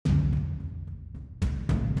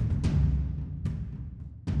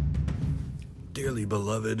Dearly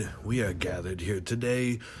beloved, we are gathered here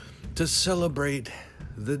today to celebrate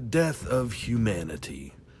the death of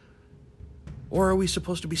humanity. Or are we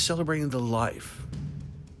supposed to be celebrating the life?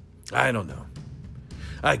 I don't know.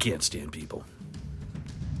 I can't stand people.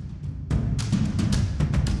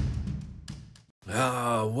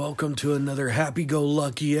 Welcome to another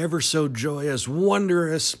happy-go-lucky, ever-so-joyous,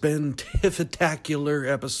 wondrous, spectacular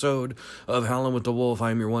episode of Howlin' with the Wolf.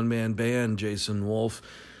 I'm your one-man band, Jason Wolf,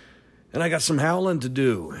 and I got some howling to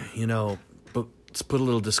do, but let's put a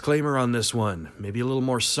little disclaimer on this one. Maybe a little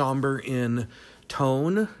more somber in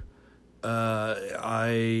tone. I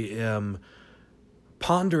am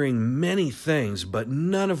pondering many things, but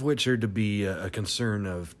none of which are to be a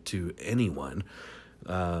concern to anyone.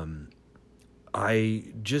 I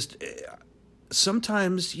just,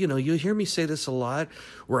 sometimes, you'll hear me say this a lot,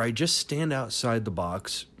 where I just stand outside the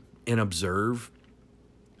box and observe,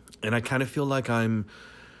 and I kind of feel like I'm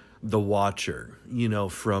the Watcher,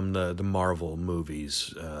 from the Marvel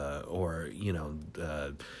movies, or,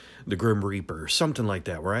 the Grim Reaper, something like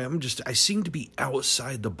that, where I seem to be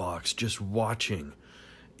outside the box, just watching.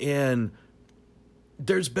 And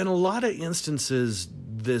there's been a lot of instances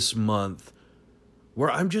this month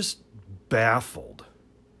where I'm just baffled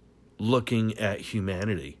looking at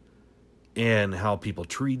humanity and how people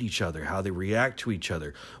treat each other, how they react to each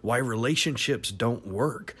other, why relationships don't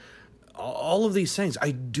work. All of these things.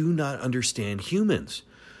 I do not understand humans.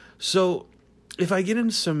 So if I get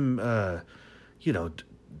into some,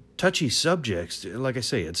 touchy subjects, like I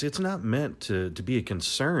say, it's not meant to be a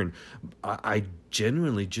concern. I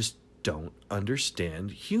genuinely just don't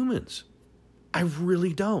understand humans. I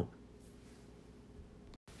really don't.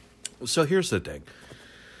 So here's the thing.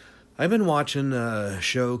 I've been watching a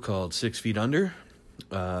show called 6 Feet Under.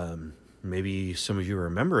 Maybe some of you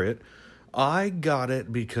remember it. I got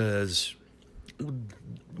it because,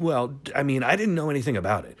 I didn't know anything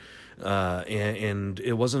about it. And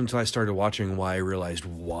it wasn't until I started watching why I realized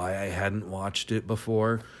why I hadn't watched it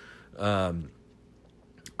before. I've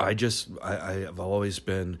always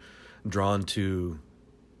been drawn to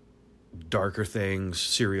darker things,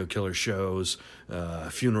 serial killer shows,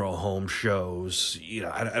 funeral home shows.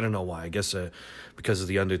 I don't know why. I guess because of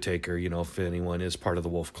The Undertaker, if anyone is part of the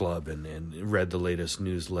Wolf Club and read the latest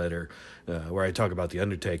newsletter where I talk about The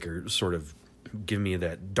Undertaker, sort of give me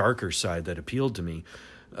that darker side that appealed to me.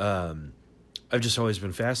 I've just always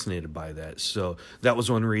been fascinated by that. So that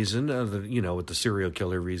was one reason, with the serial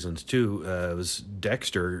killer reasons too. It was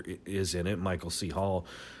Dexter is in it, Michael C. Hall.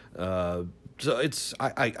 So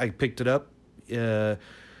I picked it up.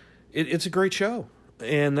 It's a great show.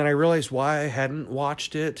 And then I realized why I hadn't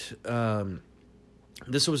watched it.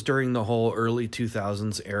 This was during the whole early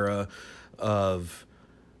 2000s era of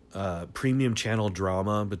premium channel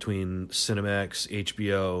drama between Cinemax,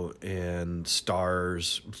 HBO, and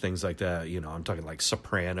Starz, things like that. I'm talking like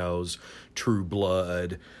Sopranos, True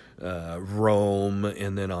Blood, Rome,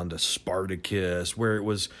 and then on to Spartacus, where it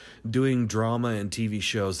was doing drama and TV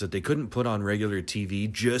shows that they couldn't put on regular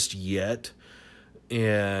TV just yet.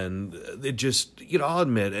 And it just, I'll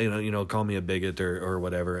admit, call me a bigot or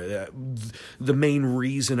whatever. The main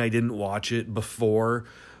reason I didn't watch it before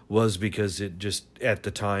was because it just, at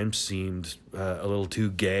the time, seemed a little too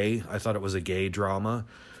gay. I thought it was a gay drama.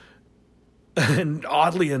 And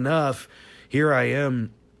oddly enough, here I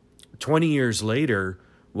am 20 years later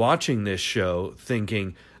watching this show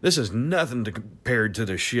thinking, this is nothing compared to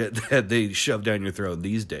the shit that they shove down your throat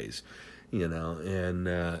these days. And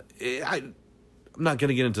I'm not going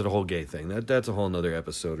to get into the whole gay thing. That's a whole nother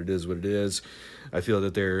episode. It is what it is. I feel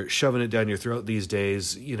that they're shoving it down your throat these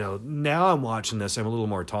days. Now I'm watching this, I'm a little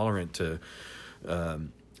more tolerant to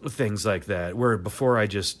things like that. Where before I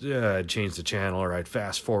just change the channel or I'd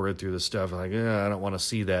fast forward through the stuff. Like, I don't want to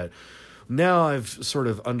see that. Now I've sort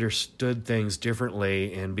of understood things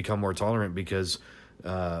differently and become more tolerant because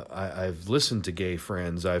I've listened to gay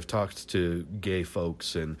friends. I've talked to gay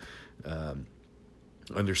folks and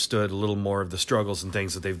understood a little more of the struggles and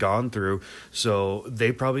things that they've gone through. So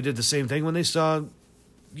they probably did the same thing when they saw,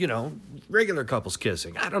 regular couples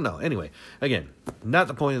kissing. I don't know. Anyway, again, not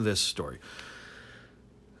the point of this story.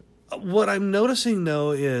 What I'm noticing,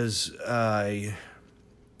 though, is I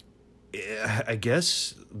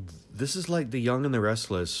guess this is like The Young and the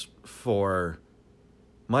Restless for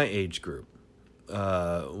my age group.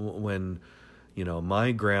 When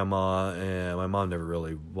my grandma and my mom never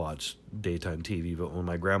really watched daytime TV, but when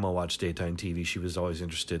my grandma watched daytime TV, she was always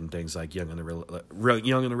interested in things like Young and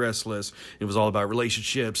the Restless. It was all about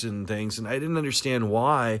relationships and things, and I didn't understand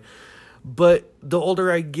why. But the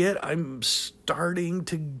older I get, I'm starting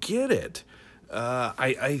to get it.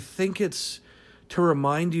 I think it's to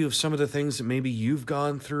remind you of some of the things that maybe you've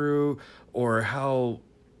gone through, or how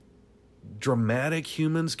dramatic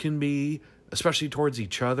humans can be, especially towards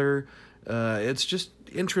each other. It's just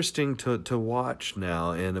interesting to watch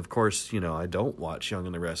now. And of course, I don't watch Young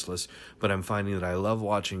and the Restless, but I'm finding that I love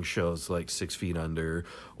watching shows like 6 Feet Under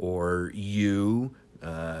or You.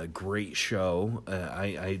 Great show.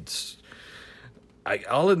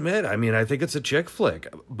 I'll admit, I think it's a chick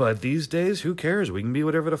flick, but these days, who cares? We can be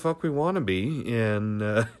whatever the fuck we want to be,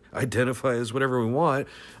 and identify as whatever we want.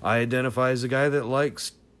 I identify as a guy that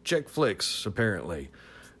likes chick flicks, apparently.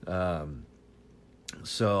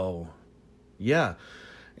 So, yeah.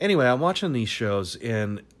 Anyway, I'm watching these shows,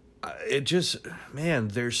 and it just, man,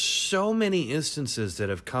 there's so many instances that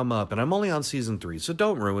have come up, and I'm only on season 3, so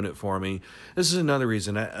don't ruin it for me. This is another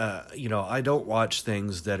reason, I don't watch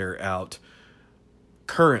things that are out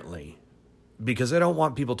currently, because I don't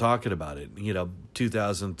want people talking about it.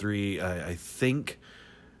 2003, I think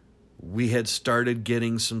we had started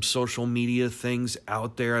getting some social media things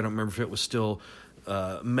out there. I don't remember if it was still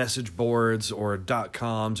message boards or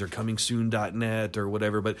 .coms or comingsoon.net or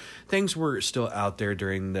whatever, but things were still out there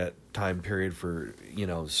during that time period for,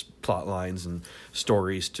 plot lines and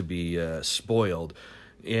stories to be spoiled.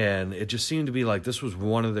 And it just seemed to be like this was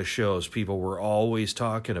one of the shows people were always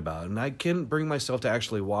talking about. And I couldn't bring myself to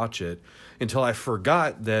actually watch it until I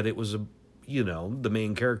forgot that it was, the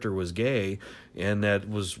main character was gay. And that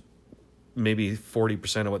was maybe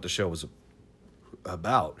 40% of what the show was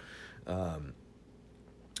about.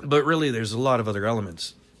 But really, there's a lot of other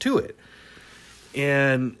elements to it.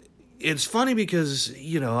 And it's funny because,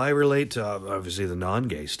 I relate to, obviously, the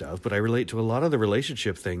non-gay stuff, but I relate to a lot of the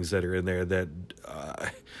relationship things that are in there that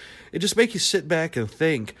it just makes you sit back and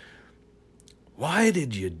think, why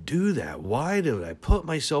did you do that? Why did I put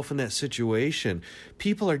myself in that situation?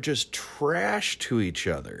 People are just trash to each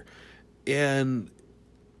other. And,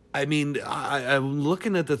 I'm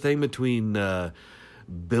looking at the thing between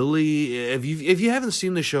Billy. If you haven't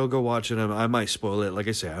seen the show, go watch it. I might spoil it. Like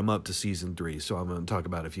I say, I'm up to season 3, so I'm going to talk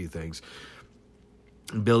about a few things.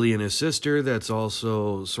 Billy and his sister, that's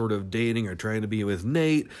also sort of dating or trying to be with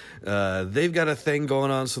Nate. They've got a thing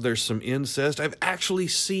going on, so there's some incest. I've actually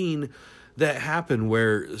seen that happen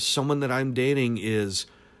where someone that I'm dating is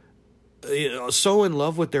so in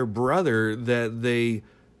love with their brother that they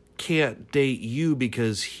can't date you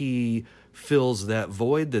because he fills that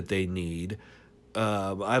void that they need.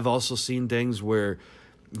 I've also seen things where,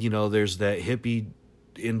 there's that hippie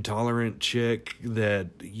intolerant chick that,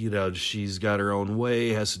 she's got her own way,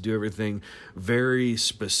 has to do everything very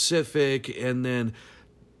specific, and then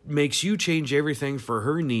makes you change everything for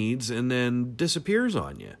her needs and then disappears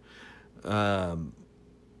on you.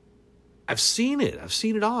 I've seen it. I've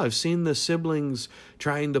seen it all. I've seen the siblings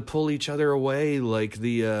trying to pull each other away, like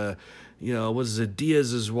the, was it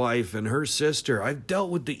Diaz's wife and her sister. I've dealt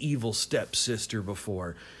with the evil stepsister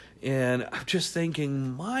before. And I'm just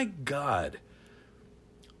thinking, my God,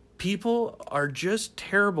 people are just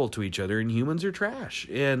terrible to each other and humans are trash.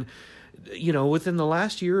 And, within the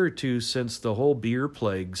last year or two since the whole beer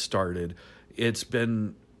plague started, it's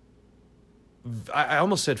been, I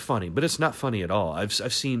almost said funny, but it's not funny at all. I've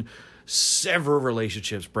seen several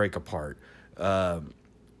relationships break apart.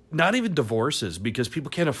 Not even divorces, because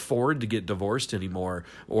people can't afford to get divorced anymore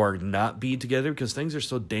or not be together because things are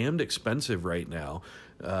so damned expensive right now.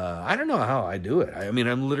 I don't know how I do it.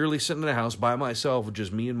 I'm literally sitting in a house by myself with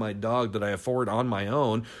just me and my dog that I afford on my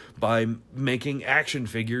own by making action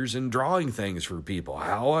figures and drawing things for people.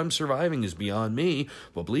 How I'm surviving is beyond me,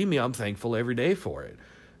 but believe me, I'm thankful every day for it.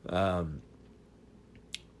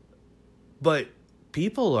 But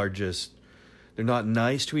people are just, they're not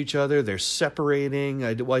nice to each other. They're separating.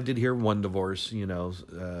 I did hear one divorce,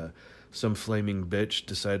 some flaming bitch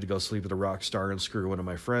decided to go sleep with a rock star and screw one of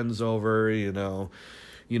my friends over, you know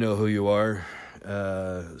who you are.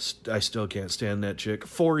 I still can't stand that chick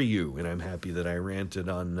for you, and I'm happy that I ranted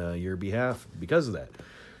on your behalf because of that.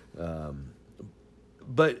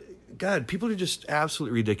 But, God, people are just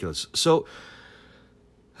absolutely ridiculous. So,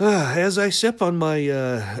 as I sip on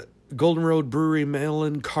my Golden Road Brewery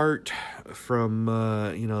Melon Cart from,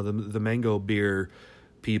 the mango beer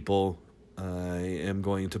people, I am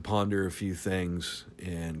going to ponder a few things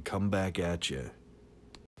and come back at you.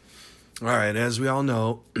 All right, as we all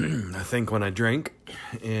know, I think when I drink,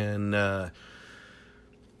 and, I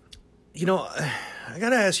got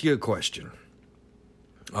to ask you a question.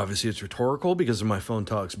 Obviously, it's rhetorical because if my phone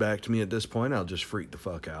talks back to me at this point, I'll just freak the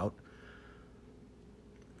fuck out.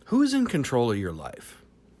 Who's in control of your life?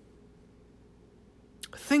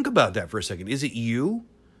 Think about that for a second. Is it you?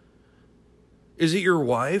 Is it your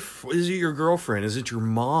wife? Is it your girlfriend? Is it your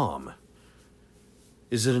mom?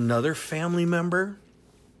 Is it another family member?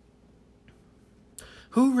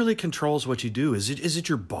 Who really controls what you do? Is it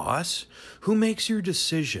your boss? Who makes your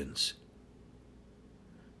decisions?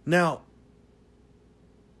 Now,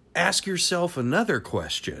 ask yourself another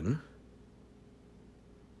question.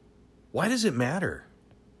 Why does it matter?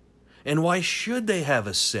 And why should they have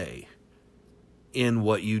a say in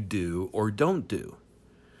what you do or don't do?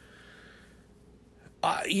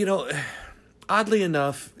 Oddly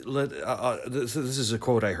enough, this is a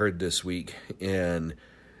quote I heard this week, and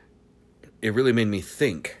it really made me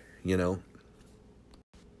think,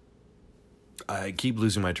 I keep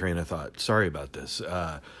losing my train of thought. Sorry about this.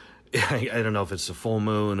 I don't know if it's the full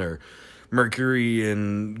moon or Mercury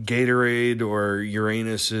in Gatorade or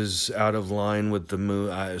Uranus is out of line with the moon.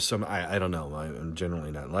 I don't know. I'm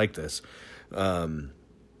generally not like this.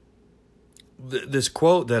 This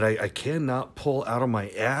quote that I cannot pull out of my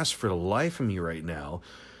ass for the life of me right now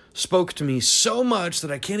spoke to me so much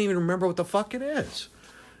that I can't even remember what the fuck it is.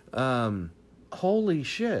 Holy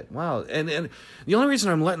shit. Wow. And the only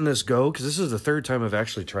reason I'm letting this go, because this is the third time I've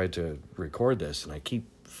actually tried to record this, and I keep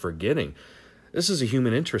forgetting. This is a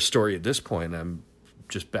human interest story at this point. I'm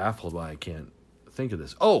just baffled why I can't think of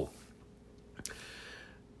this. Oh,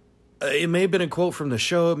 it may have been a quote from the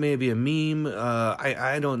show. It may be a meme.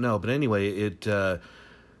 I don't know. But anyway,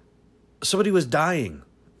 somebody was dying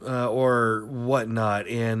or whatnot,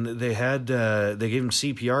 and they gave him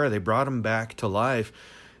CPR. They brought him back to life,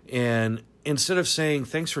 and instead of saying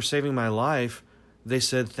thanks for saving my life, they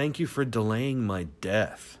said thank you for delaying my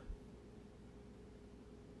death.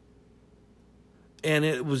 And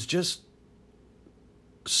it was just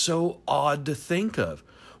so odd to think of.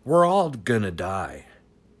 We're all gonna die.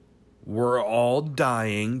 We're all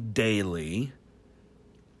dying daily.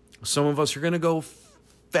 Some of us are going to go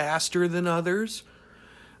faster than others.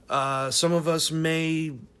 Some of us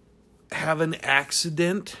may have an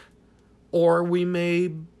accident, or we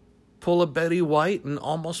may pull a Betty White and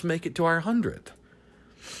almost make it to our 100th.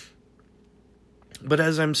 But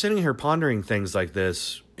as I'm sitting here pondering things like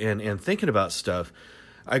this and thinking about stuff,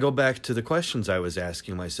 I go back to the questions I was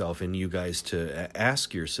asking myself and you guys to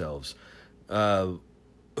ask yourselves.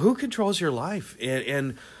 Who controls your life?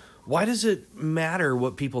 And why does it matter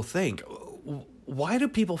what people think? Why do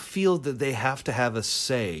people feel that they have to have a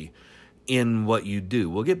say in what you do?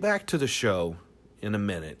 We'll get back to the show in a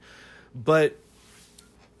minute. But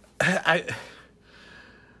I'm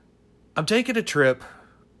taking a trip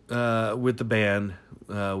with the band.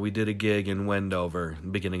 We did a gig in Wendover,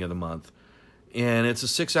 beginning of the month. And it's a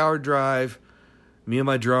 6-hour drive. Me and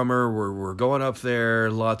my drummer, we're going up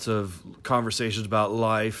there, lots of conversations about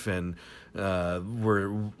life, and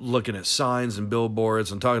we're looking at signs and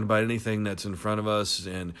billboards and talking about anything that's in front of us,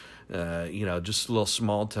 and, just a little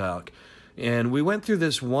small talk. And we went through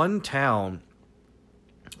this one town,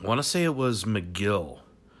 I want to say it was McGill,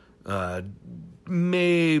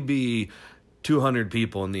 maybe 200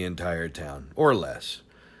 people in the entire town, or less.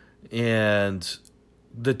 And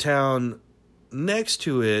the town next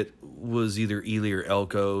to it was either Ely or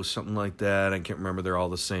Elko, something like that. I can't remember. They're all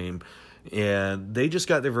the same. And they just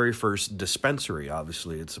got their very first dispensary.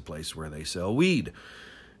 Obviously, it's a place where they sell weed.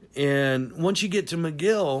 And once you get to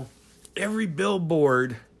McGill, every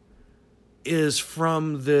billboard is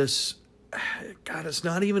from this, God, it's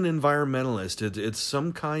not even environmentalist. It's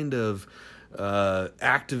some kind of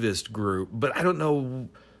activist group. But I don't know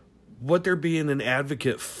what they're being an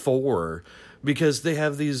advocate for, because they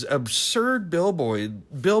have these absurd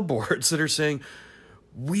billboards that are saying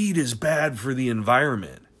weed is bad for the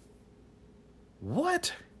environment.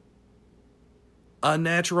 What? A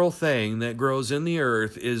natural thing that grows in the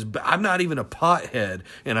earth is... I'm not even a pothead,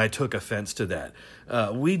 and I took offense to that.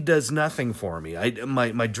 Weed does nothing for me.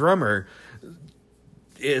 My drummer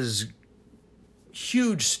is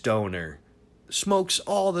huge stoner. Smokes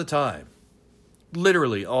all the time.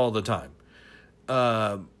 Literally all the time.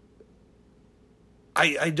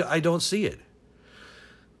 I don't see it.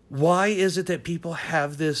 Why is it that people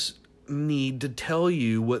have this need to tell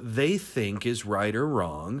you what they think is right or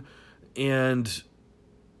wrong? And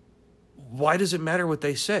why does it matter what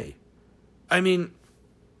they say? I mean,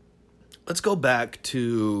 let's go back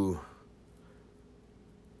to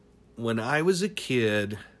when I was a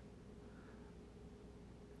kid.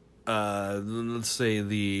 Let's say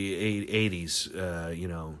the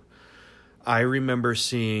 80s, I remember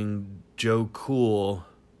seeing Joe Cool,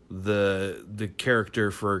 the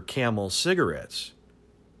character for Camel cigarettes.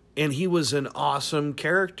 And he was an awesome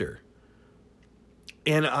character.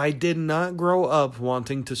 And I did not grow up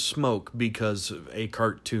wanting to smoke because of a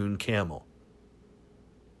cartoon camel.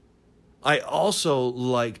 I also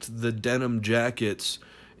liked the denim jackets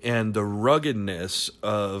and the ruggedness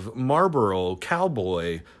of Marlboro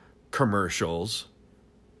cowboy commercials.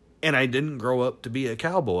 And I didn't grow up to be a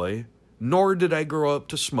cowboy, nor did I grow up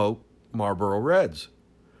to smoke Marlboro Reds.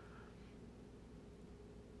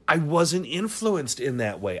 I wasn't influenced in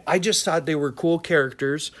that way. I just thought they were cool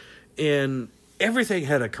characters, and everything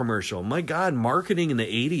had a commercial. My God, marketing in the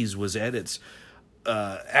 80s was at its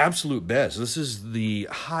absolute best. This is the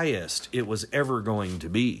highest it was ever going to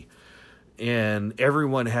be. And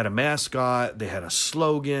everyone had a mascot. They had a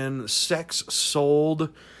slogan. Sex sold.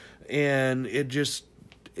 And it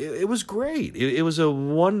was great. It was a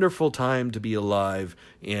wonderful time to be alive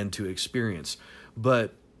and to experience.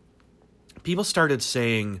 But people started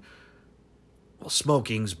saying, well,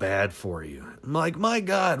 smoking's bad for you. I'm like, my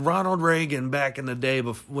God, Ronald Reagan back in the day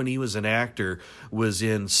when he was an actor was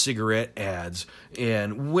in cigarette ads,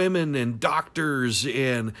 and women and doctors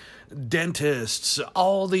and dentists,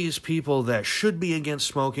 all these people that should be against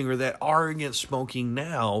smoking or that are against smoking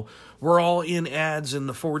now, were all in ads in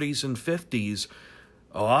the 40s and 50s.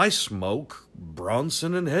 Oh, I smoke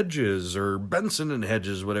Bronson and Hedges or Benson and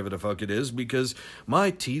Hedges, whatever the fuck it is, because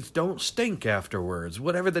my teeth don't stink afterwards.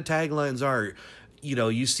 Whatever the taglines are, you know,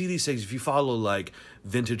 you see these things. If you follow like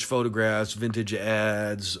vintage photographs, vintage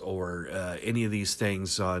ads, or any of these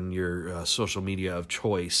things on your social media of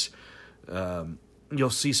choice, you'll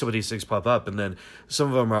see some of these things pop up, and then some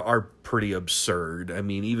of them are pretty absurd. I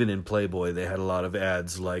mean, even in Playboy, they had a lot of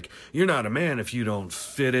ads like, you're not a man if you don't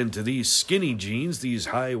fit into these skinny jeans, these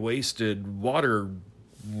high-waisted water,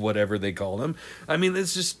 whatever they call them. I mean,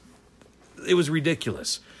 it was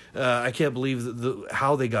ridiculous. I can't believe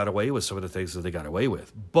how they got away with some of the things that they got away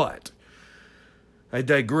with. But I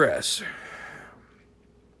digress.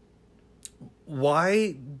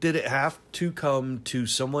 Why did it have to come to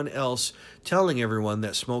someone else telling everyone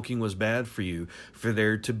that smoking was bad for you, for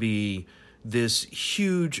there to be this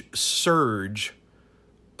huge surge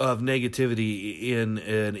of negativity in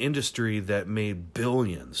an industry that made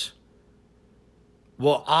billions?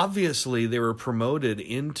 Well, obviously they were promoted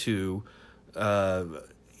into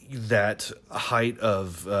that height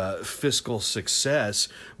of fiscal success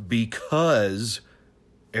because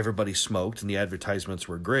everybody smoked and the advertisements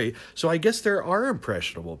were great. So I guess there are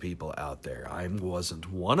impressionable people out there. I wasn't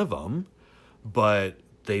one of them, but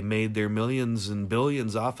they made their millions and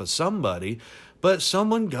billions off of somebody. But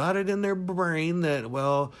someone got it in their brain that,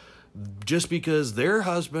 well, just because their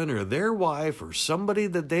husband or their wife or somebody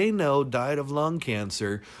that they know died of lung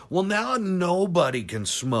cancer, well, now nobody can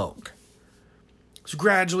smoke. So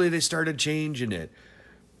gradually they started changing it.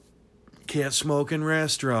 Can't smoke in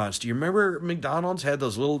restaurants. Do you remember McDonald's had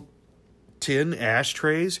those little tin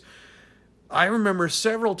ashtrays? I remember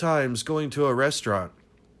several times going to a restaurant,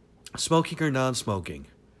 smoking or non-smoking.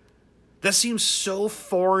 That seems so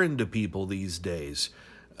foreign to people these days.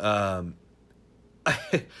 When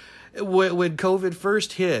COVID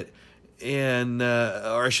first hit, and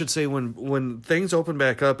or I should say when things opened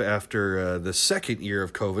back up after the second year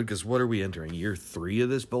of COVID, because what are we entering? Year 3 of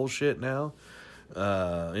this bullshit now?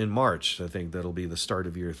 In March, I think that'll be the start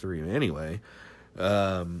of year 3. Anyway,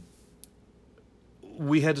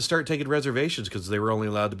 we had to start taking reservations because they were only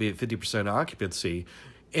allowed to be at 50% occupancy.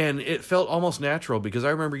 And it felt almost natural because I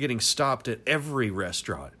remember getting stopped at every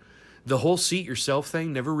restaurant. The whole seat yourself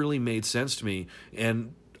thing never really made sense to me.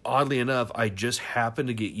 And oddly enough, I just happened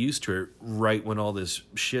to get used to it right when all this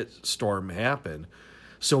shit storm happened.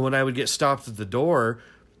 So when I would get stopped at the door,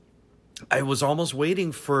 I was almost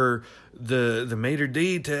waiting for the maitre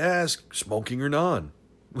d' to ask, smoking or non?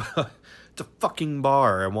 It's a fucking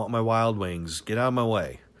bar. I want my Wild Wings. Get out of my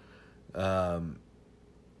way. But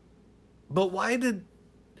why did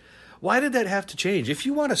that have to change? If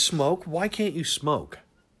you want to smoke, why can't you smoke?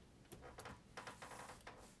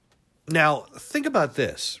 Now, think about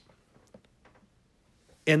this.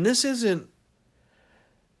 And this isn't...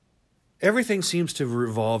 Everything seems to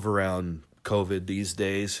revolve around COVID these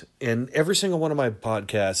days, and every single one of my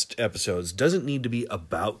podcast episodes doesn't need to be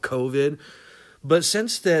about COVID, but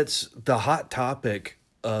since that's the hot topic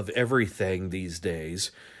of everything these days,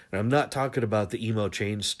 and I'm not talking about the emo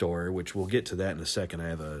chain store, which we'll get to that in a second. I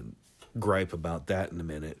have a gripe about that in a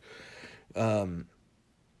minute. I'm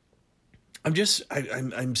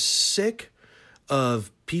sick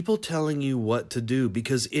of people telling you what to do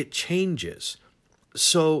because it changes.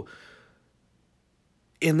 So,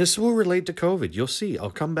 and this will relate to COVID. You'll see.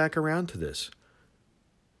 I'll come back around to this.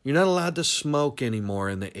 You're not allowed to smoke anymore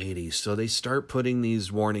in the 80s. So they start putting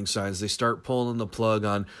these warning signs. They start pulling the plug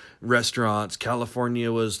on restaurants.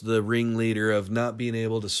 California was the ringleader of not being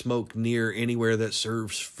able to smoke near anywhere that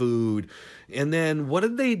serves food. And then what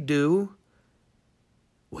did they do?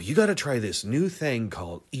 Well, you got to try this new thing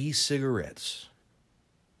called e-cigarettes.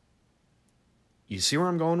 You see where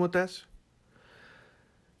I'm going with this?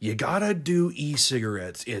 You got to do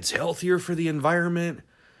e-cigarettes. It's healthier for the environment.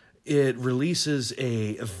 It releases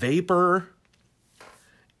a vapor,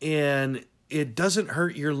 and it doesn't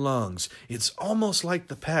hurt your lungs. It's almost like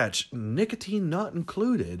the patch, nicotine not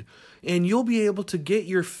included, and you'll be able to get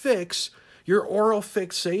your fix, your oral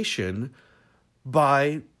fixation,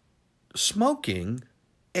 by smoking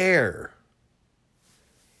air.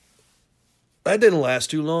 That didn't last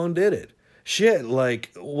too long, did it? Shit,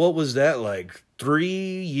 like, what was that, like 3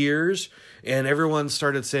 years? And everyone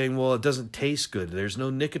started saying, well, it doesn't taste good. There's no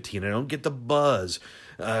nicotine. I don't get the buzz.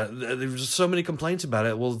 There's so many complaints about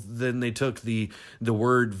it. Well, then they took the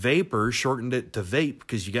word vapor, shortened it to vape,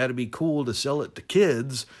 because you got to be cool to sell it to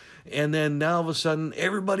kids. And then now all of a sudden,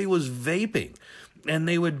 everybody was vaping. And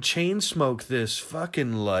they would chain smoke this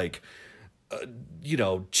fucking, like,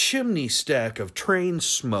 chimney stack of train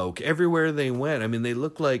smoke everywhere they went. I mean, they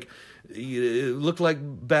looked like... It looked like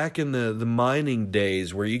back in the mining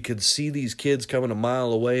days where you could see these kids coming a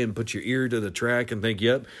mile away and put your ear to the track and think,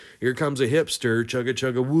 yep, here comes a hipster, chugga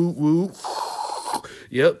chugga woo woo.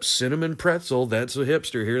 Yep, cinnamon pretzel, that's a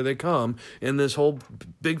hipster, here they come. And this whole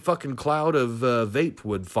big fucking cloud of vape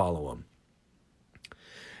would follow them.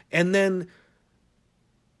 And then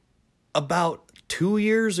about 2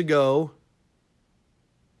 years ago,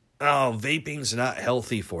 vaping's not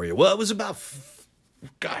healthy for you. Well, it was about...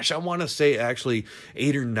 I want to say actually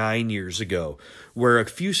 8 or 9 years ago, where a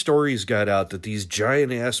few stories got out that these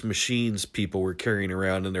giant-ass machines people were carrying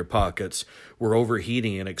around in their pockets were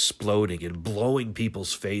overheating and exploding and blowing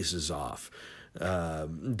people's faces off,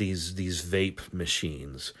 these vape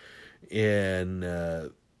machines. And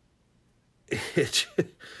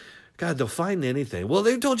God, they'll find anything. Well,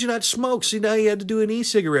 they told you not to smoke. See, now you had to do an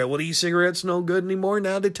e-cigarette. Well, e-cigarette's no good anymore.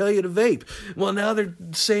 Now they tell you to vape. Well, now they're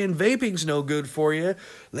saying vaping's no good for you.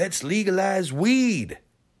 Let's legalize weed.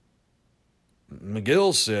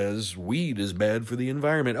 McGill says weed is bad for the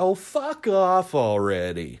environment. Oh, fuck off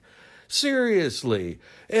already. Seriously.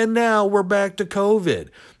 And now we're back to COVID.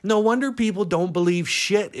 No wonder people don't believe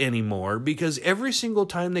shit anymore, because every single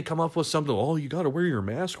time they come up with something, oh, you got to wear your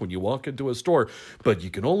mask when you walk into a store, but you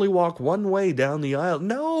can only walk one way down the aisle.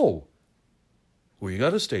 No. Well, you got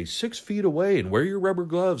to stay 6 feet away and wear your rubber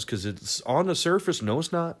gloves because it's on the surface. No,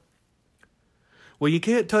 it's not. Well, you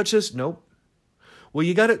can't touch this. Nope. Well,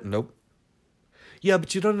 you got it. Nope. Yeah,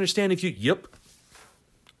 but you don't understand if you... Yep.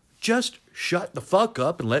 Just shut the fuck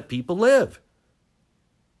up and let people live.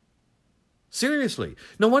 Seriously.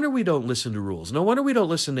 No wonder we don't listen to rules. No wonder we don't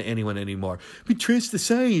listen to anyone anymore. But trust the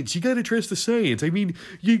science. You got to trust the science. I mean,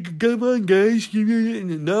 you come on, guys.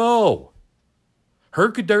 No.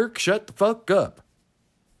 Herkadirk, shut the fuck up.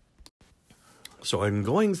 So I'm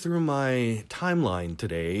going through my timeline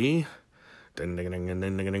today.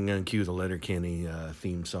 Cue the Letterkenny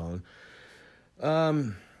theme song.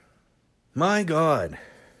 My God.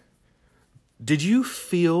 Did you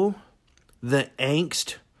feel the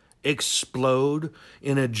angst explode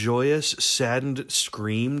in a joyous, saddened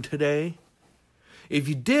scream today? If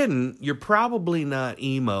you didn't, you're probably not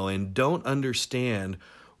emo and don't understand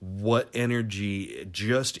what energy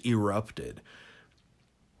just erupted.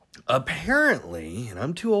 Apparently, and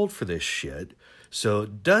I'm too old for this shit, so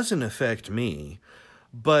it doesn't affect me,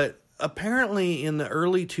 but apparently in the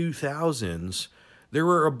early 2000s, there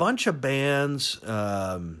were a bunch of bands...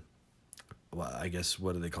 I guess,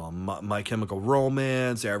 what do they call them? My Chemical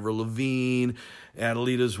Romance, Avril Lavigne,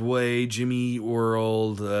 Adelita's Way, Jimmy Eat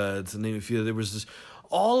World, to name a few. There was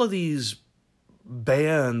all of these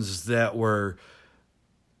bands that were,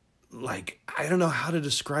 like, I don't know how to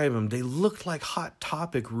describe them. They looked like Hot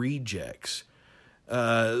Topic rejects,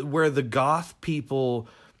 where the goth people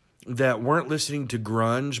that weren't listening to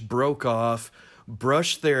grunge broke off,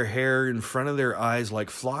 brushed their hair in front of their eyes like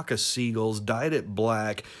flock of seagulls, dyed it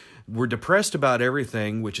black, were depressed about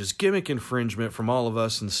everything, which is gimmick infringement from all of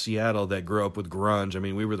us in Seattle that grew up with grunge. I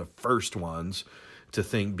mean, we were the first ones to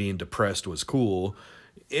think being depressed was cool.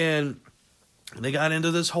 And they got into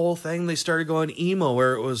this whole thing. They started going emo,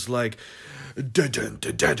 where it was like, like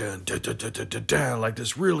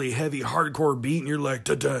this really heavy hardcore beat, and you're like,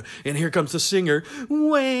 and here comes the singer, well,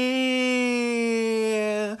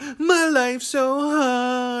 my life's so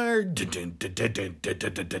hard.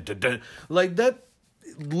 Like that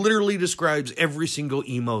literally describes every single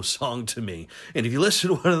emo song to me. And if you listen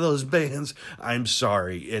to one of those bands, I'm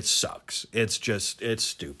sorry, it sucks. It's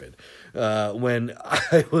stupid. When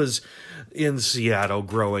I was in Seattle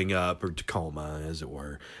growing up, or Tacoma as it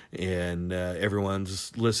were, and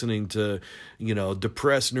everyone's listening to,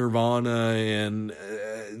 depressed Nirvana and,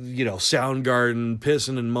 Soundgarden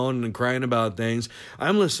pissing and moaning and crying about things.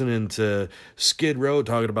 I'm listening to Skid Row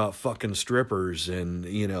talking about fucking strippers and,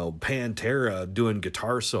 Pantera doing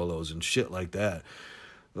guitar solos and shit like that.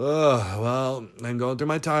 Well, I'm going through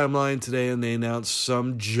my timeline today and they announced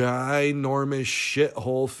some ginormous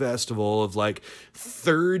shithole festival of like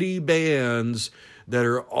 30 bands that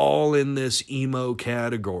are all in this emo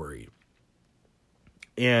category.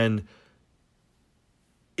 And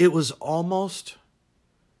it was almost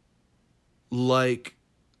like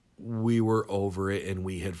we were over it and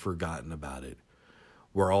we had forgotten about it.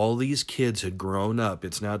 Where all these kids had grown up.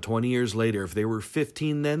 It's now 20 years later. If they were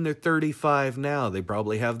 15 then, they're 35 now. They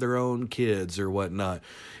probably have their own kids or whatnot.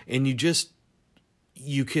 And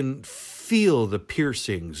you can feel the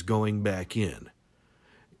piercings going back in.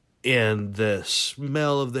 And the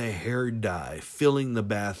smell of the hair dye filling the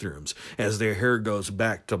bathrooms as their hair goes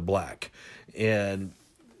back to black. And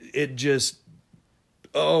it just...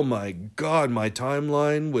 oh my God, my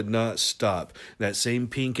timeline would not stop. That same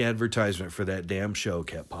pink advertisement for that damn show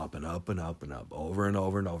kept popping up and up and up over and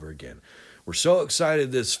over and over again. We're so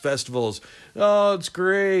excited this festival's, it's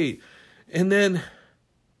great. And then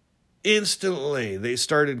instantly they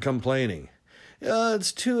started complaining.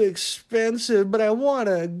 It's too expensive, but I want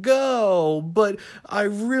to go, but I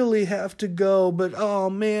really have to go, but oh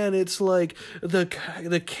man, it's like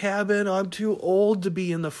the cabin, I'm too old to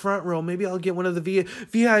be in the front row, maybe I'll get one of the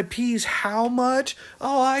VIPs, how much?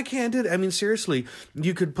 Oh, I can't do that. I mean, seriously,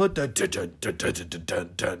 you could put the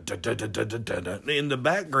in the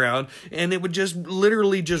background, and it would just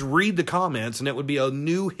literally just read the comments, and it would be a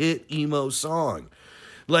new hit emo song.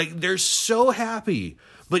 Like, they're so happy,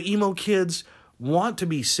 but emo kids want to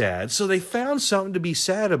be sad, so they found something to be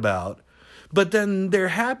sad about, but then they're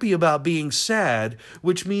happy about being sad,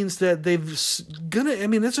 which means that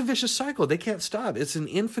it's a vicious cycle. They can't stop. It's an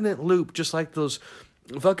infinite loop, just like those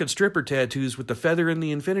fucking stripper tattoos with the feather and the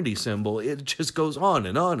infinity symbol. It just goes on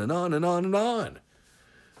and on and on and on and on.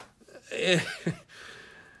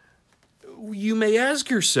 You may ask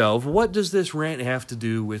yourself, what does this rant have to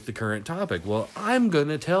do with the current topic? Well, I'm going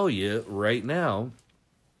to tell you right now.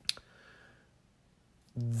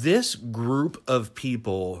 This group of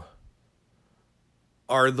people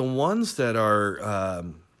are the ones that are,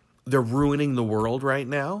 they're ruining the world right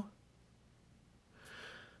now.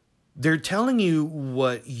 They're telling you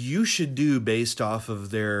what you should do based off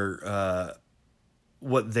of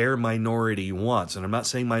what their minority wants. And I'm not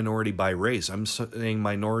saying minority by race. I'm saying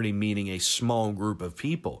minority meaning a small group of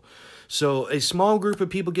people. So a small group of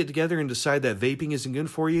people get together and decide that vaping isn't good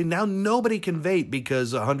for you. Now nobody can vape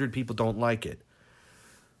because 100 people don't like it.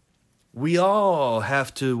 We all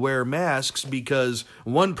have to wear masks because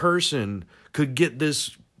one person could get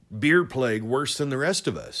this beer plague worse than the rest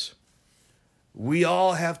of us. We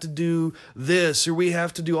all have to do this, or we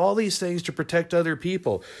have to do all these things to protect other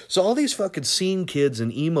people. So all these fucking scene kids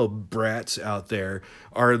and emo brats out there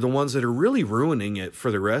are the ones that are really ruining it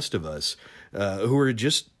for the rest of us, who are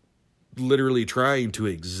just literally trying to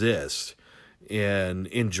exist and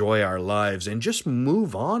enjoy our lives and just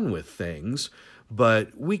move on with things.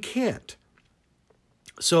 But we can't.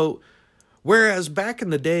 So, whereas back in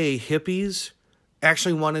the day, hippies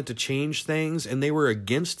actually wanted to change things and they were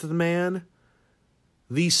against the man,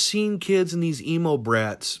 these scene kids and these emo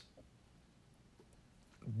brats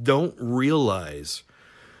don't realize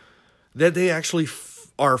that they actually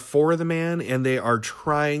are for the man, and they are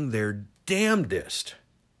trying their damnedest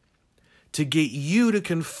to get you to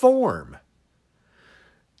conform.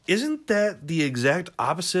 Isn't that the exact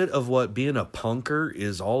opposite of what being a punker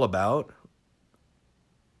is all about?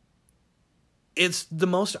 It's the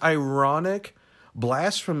most ironic,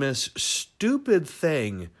 blasphemous, stupid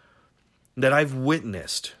thing that I've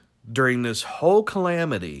witnessed during this whole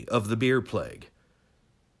calamity of the beer plague,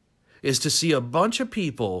 is to see a bunch of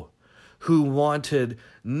people who wanted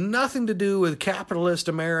nothing to do with capitalist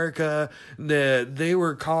America, that they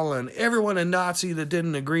were calling everyone a Nazi that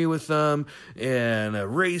didn't agree with them, and a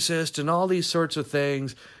racist, and all these sorts of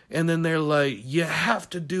things. And then they're like, you have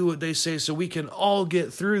to do what they say so we can all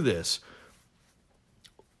get through this.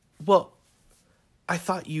 Well, I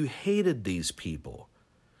thought you hated these people.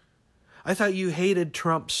 I thought you hated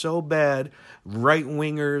Trump so bad,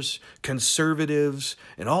 right-wingers, conservatives,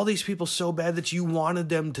 and all these people so bad that you wanted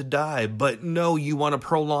them to die. But no, you want to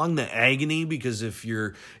prolong the agony because if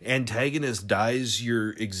your antagonist dies,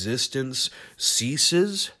 your existence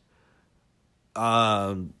ceases?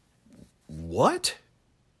 What?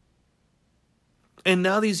 And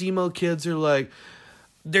now these emo kids are like,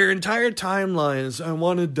 Their entire timeline is, I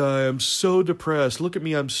want to die. I'm so depressed. Look at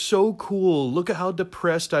me. I'm so cool. Look at how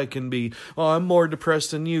depressed I can be. Oh, I'm more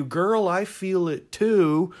depressed than you. Girl, I feel it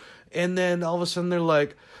too. And then all of a sudden they're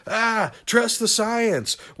like, trust the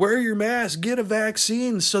science. Wear your mask. Get a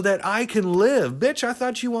vaccine so that I can live. Bitch, I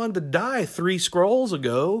thought you wanted to die 3 scrolls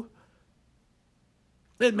ago.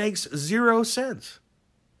 It makes zero sense.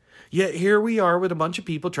 Yet here we are with a bunch of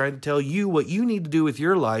people trying to tell you what you need to do with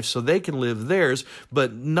your life so they can live theirs,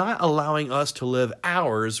 but not allowing us to live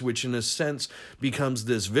ours, which in a sense becomes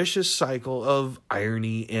this vicious cycle of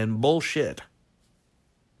irony and bullshit.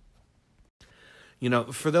 You know,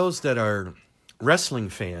 for those that are wrestling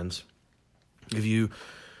fans, if you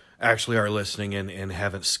actually are listening and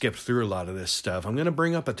haven't skipped through a lot of this stuff, I'm going to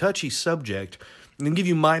bring up a touchy subject and give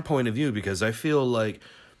you my point of view, because I feel like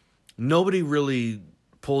nobody really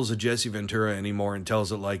pulls a Jesse Ventura anymore and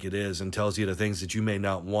tells it like it is and tells you the things that you may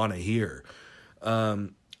not want to hear.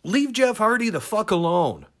 Leave Jeff Hardy the fuck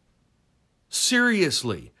alone.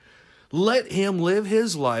 Seriously. Let him live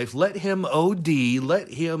his life. Let him OD. Let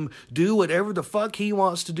him do whatever the fuck he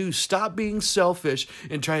wants to do. Stop being selfish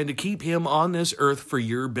and trying to keep him on this earth for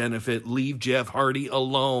your benefit. Leave Jeff Hardy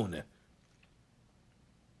alone.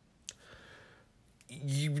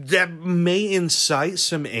 That may incite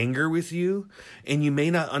some anger with you, and you may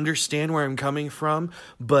not understand where I'm coming from,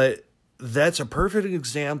 but that's a perfect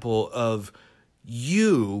example of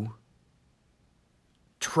you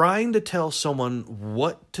trying to tell someone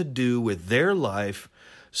what to do with their life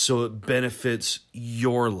so it benefits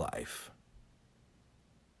your life.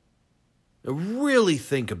 Really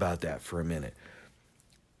think about that for a minute.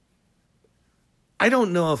 I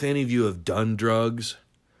don't know if any of you have done drugs.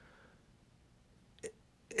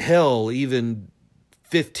 Hell, even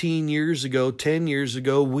 15 years ago, 10 years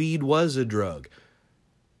ago, weed was a drug.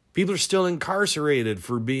 People are still incarcerated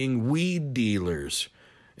for being weed dealers.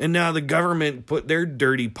 And now the government put their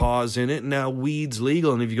dirty paws in it, and now weed's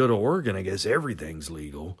legal. And if you go to Oregon, I guess everything's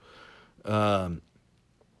legal.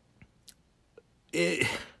 It's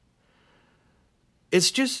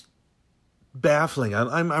just baffling.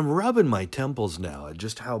 I'm rubbing my temples now at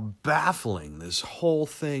just how baffling this whole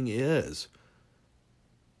thing is.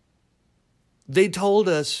 They told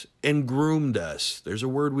us and groomed us. There's a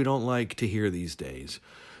word we don't like to hear these days.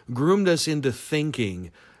 Groomed us into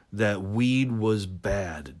thinking that weed was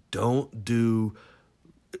bad. Don't do...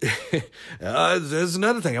 There's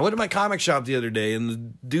another thing. I went to my comic shop the other day, and the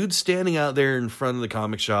dude's standing out there in front of the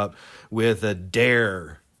comic shop with a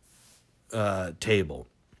DARE table.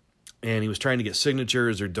 And he was trying to get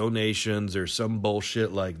signatures or donations or some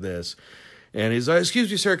bullshit like this. And he's like,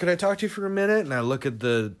 excuse me, sir, can I talk to you for a minute? And I look at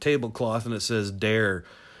the tablecloth and it says DARE.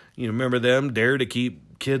 You remember them? Dare to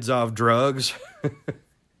keep kids off drugs?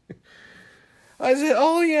 I said,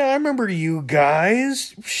 oh yeah, I remember you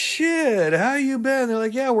guys. Shit, how you been? They're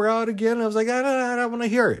like, yeah, we're out again. And I was like, I don't want to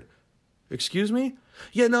hear it. Excuse me?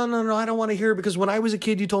 Yeah, no, I don't want to hear it because when I was a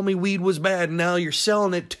kid, you told me weed was bad. And now you're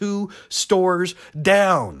selling it 2 stores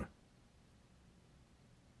down.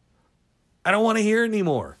 I don't want to hear it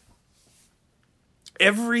anymore.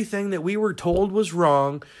 Everything that we were told was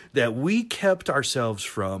wrong, that we kept ourselves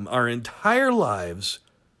from our entire lives,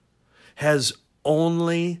 has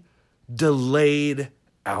only delayed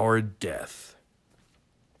our death.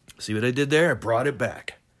 See what I did there? I brought it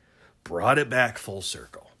back. Brought it back full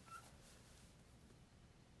circle.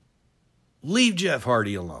 Leave Jeff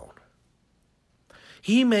Hardy alone.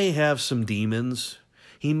 He may have some demons.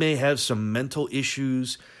 He may have some mental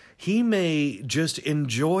issues. He may just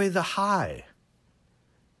enjoy the high.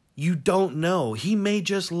 You don't know. He may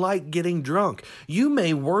just like getting drunk. You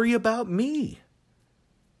may worry about me.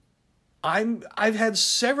 I've had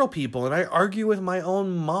several people, and I argue with my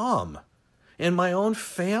own mom and my own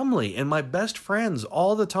family and my best friends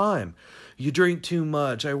all the time. You drink too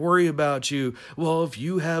much. I worry about you. Well, if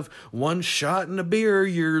you have 1 shot in a beer,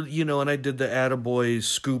 and I did the attaboy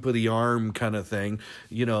scoop of the arm kind of thing.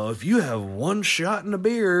 If you have 1 shot in a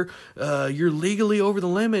beer, you're legally over the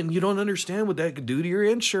limit, and you don't understand what that could do to your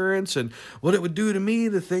insurance and what it would do to me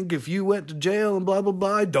to think if you went to jail and blah, blah,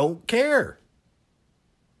 blah. I don't care.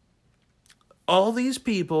 All these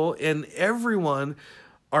people and everyone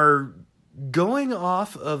are going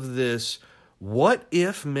off of this what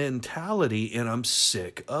if mentality, and I'm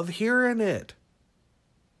sick of hearing it.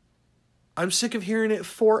 I'm sick of hearing it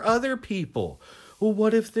for other people. Well,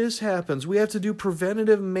 what if this happens? We have to do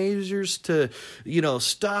preventative measures to,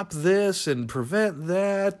 stop this and prevent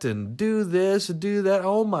that and do this and do that.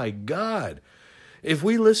 Oh my God. If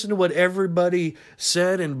we listen to what everybody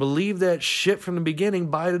said and believed that shit from the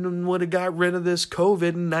beginning, Biden would have got rid of this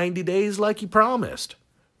COVID in 90 days like he promised.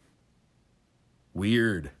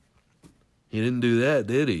 Weird. He didn't do that,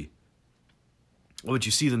 did he? But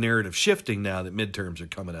you see the narrative shifting now that midterms are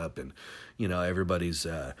coming up and, everybody's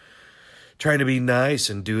trying to be nice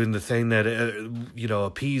and doing the thing that,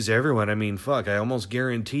 appease everyone. I mean, fuck, I almost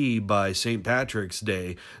guarantee by St. Patrick's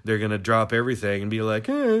Day, they're going to drop everything and be like,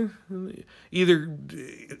 either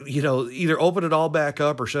open it all back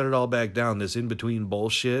up or shut it all back down. This in-between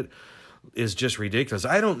bullshit is just ridiculous.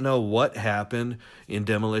 I don't know what happened in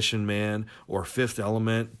Demolition Man or Fifth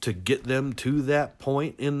Element to get them to that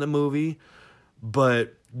point in the movie,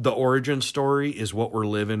 but the origin story is what we're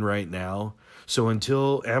living right now. So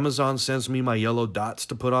until Amazon sends me my yellow dots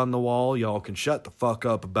to put on the wall, y'all can shut the fuck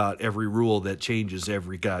up about every rule that changes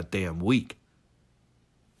every goddamn week.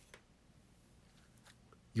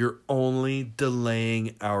 You're only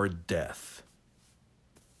delaying our death.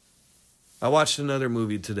 I watched another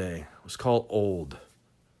movie today. It was called Old.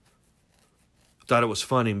 I thought it was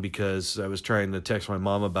funny because I was trying to text my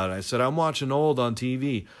mom about it. I said, I'm watching Old on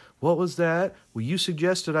TV. What was that? Well, you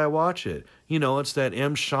suggested I watch it. It's that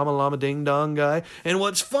M. Shamalama Ding Dong guy. And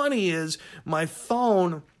what's funny is my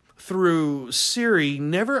phone through Siri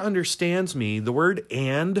never understands me. The word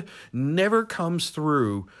and never comes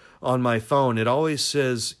through on my phone. It always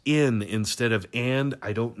says in instead of and.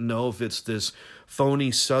 I don't know if it's this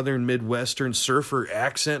phony southern Midwestern surfer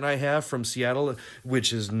accent I have from Seattle,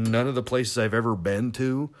 which is none of the places I've ever been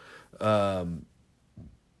to.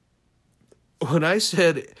 When I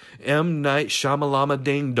said M. Night Shyamalama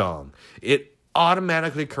Ding Dong, it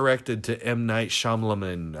automatically corrected to M. Night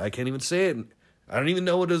Shyamalan. I can't even say it. I don't even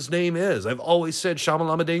know what his name is. I've always said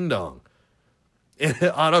Shyamalama Ding Dong. And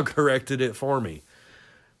it auto-corrected it for me.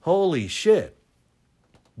 Holy shit.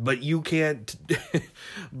 But you can't...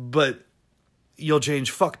 but you'll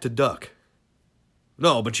change fuck to duck.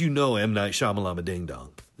 No, but M. Night Shyamalan Ding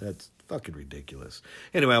Dong. That's fucking ridiculous.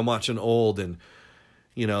 Anyway, I'm watching Old and...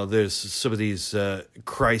 there's some of these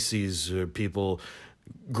crises, people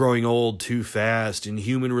growing old too fast in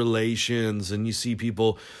human relations, and you see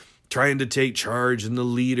people trying to take charge and the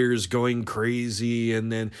leaders going crazy,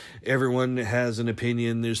 and then everyone has an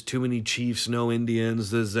opinion. There's too many chiefs, no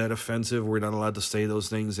Indians. Is that offensive? We're not allowed to say those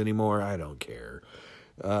things anymore. I don't care.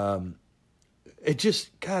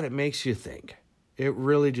 It makes you think. It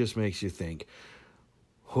really just makes you think.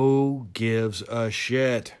 Who gives a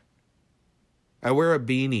shit? I wear a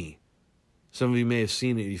beanie. Some of you may have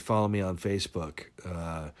seen it if you follow me on Facebook.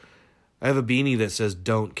 I have a beanie that says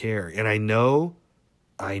don't care. And I know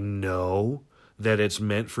that it's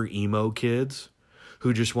meant for emo kids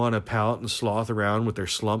who just want to pout and sloth around with their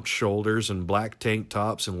slumped shoulders and black tank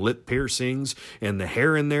tops and lip piercings and the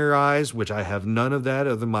hair in their eyes, which I have none of that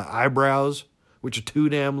other than my eyebrows, which are too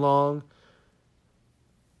damn long.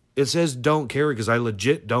 It says don't care because I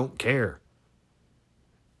legit don't care.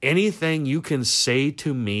 Anything you can say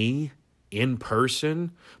to me in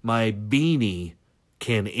person, my beanie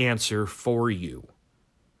can answer for you.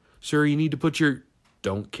 Sir, you need to put your...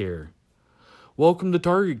 Don't care. Welcome to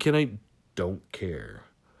Target. Can I... Don't care.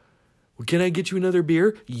 Well, can I get you another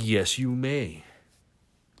beer? Yes, you may.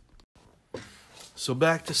 So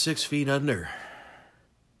back to 6 Feet Under.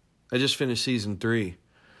 I just finished season 3.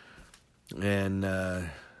 And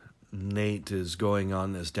Nate is going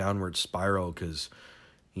on this downward spiral because...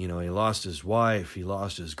 he lost his wife. He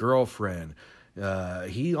lost his girlfriend.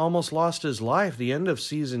 He almost lost his life. The end of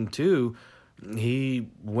season 2, he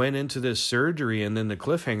went into this surgery, and then the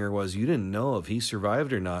cliffhanger was you didn't know if he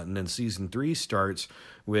survived or not. And then season 3 starts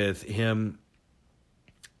with him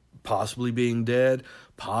possibly being dead,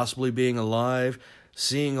 possibly being alive,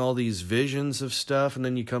 seeing all these visions of stuff, and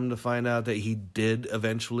then you come to find out that he did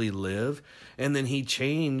eventually live. And then he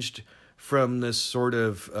changed from this sort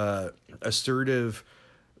of assertive...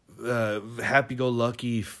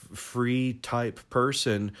 happy-go-lucky, free type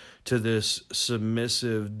person to this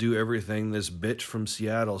submissive, do everything this bitch from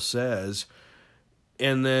Seattle says.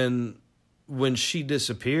 And then when she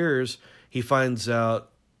disappears, he finds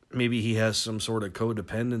out maybe he has some sort of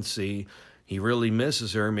codependency. He really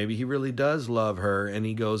misses her. Maybe he really does love her. And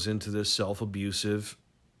he goes into this self-abusive,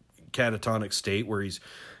 catatonic state where he's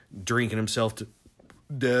drinking himself to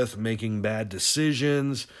death, making bad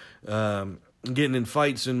decisions, getting in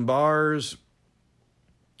fights in bars.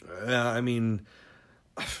 I've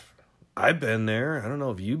been there. I don't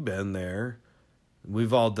know if you've been there.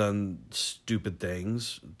 We've all done stupid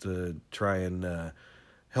things to try and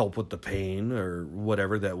help with the pain or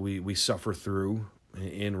whatever that we suffer through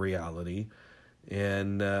in reality.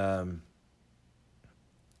 And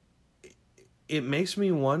it makes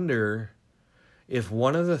me wonder if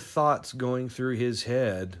one of the thoughts going through his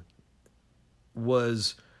head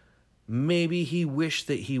was... maybe he wished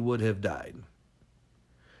that he would have died.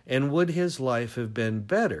 And would his life have been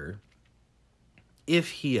better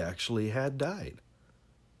if he actually had died?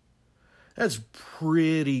 That's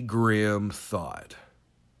pretty grim thought.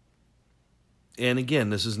 And again,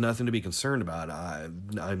 this is nothing to be concerned about.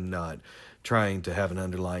 I'm not trying to have an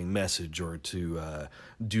underlying message or to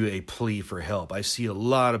do a plea for help. I see a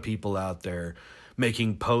lot of people out there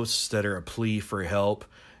making posts that are a plea for help,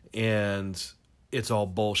 and it's all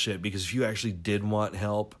bullshit, because if you actually did want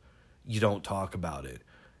help, you don't talk about it.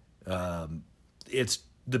 It's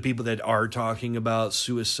the people that are talking about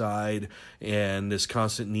suicide and this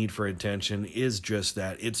constant need for attention is just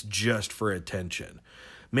that. It's just for attention.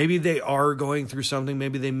 Maybe they are going through something.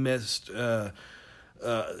 Maybe they missed an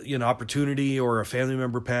opportunity, or a family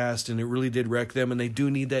member passed and it really did wreck them, and they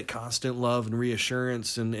do need that constant love and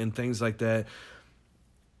reassurance and things like that.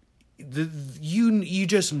 You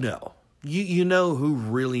just know. You know who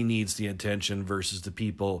really needs the attention versus the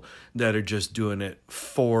people that are just doing it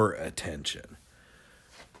for attention.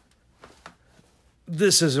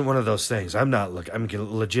 This isn't one of those things. I'm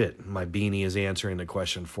legit. My beanie is answering the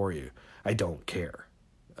question for you. I don't care.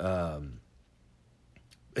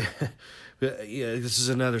 This is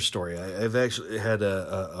another story. I've actually had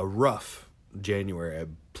a rough January. I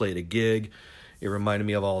played a gig. It reminded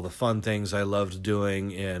me of all the fun things I loved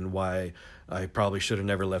doing and why I probably should have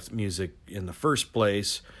never left music in the first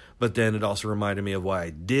place. But then it also reminded me of why I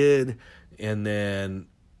did. And then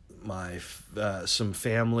some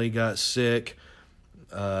family got sick.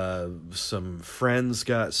 Some friends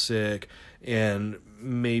got sick. And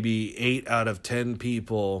maybe 8 out of 10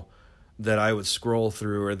 people that I would scroll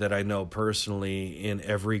through or that I know personally in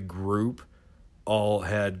every group all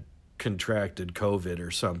had contracted COVID or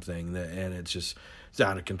something, and it's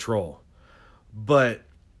out of control. But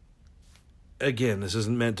again, this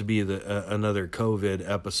isn't meant to be another COVID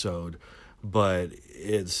episode, but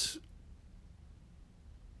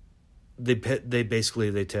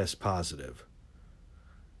they test positive.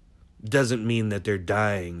 Doesn't mean that they're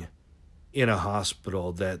dying in a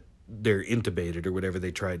hospital, that they're intubated or whatever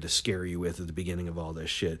they tried to scare you with at the beginning of all this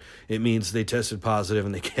shit. It means they tested positive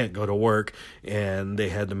and they can't go to work, and they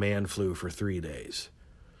had the man flu for 3 days.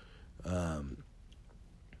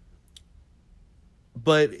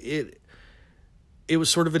 But it was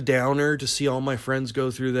sort of a downer to see all my friends go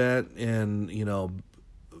through that, and,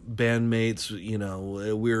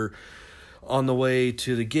 bandmates, we're on the way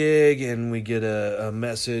to the gig, and we get a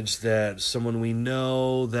message that someone we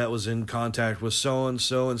know that was in contact with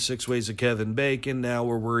so-and-so and 6 Ways of Kevin Bacon. Now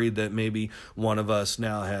we're worried that maybe one of us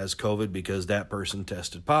now has COVID because that person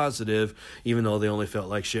tested positive, even though they only felt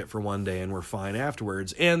like shit for 1 day and were fine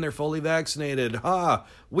afterwards. And they're fully vaccinated.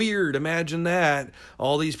 Weird. Imagine that.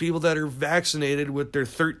 All these people that are vaccinated with their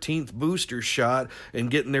 13th booster shot and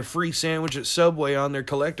getting their free sandwich at Subway on their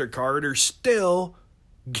collector card are still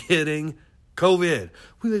getting COVID.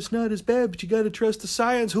 Well, it's not as bad, but you got to trust the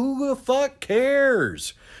science. Who the fuck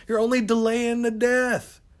cares? You're only delaying the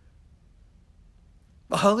death.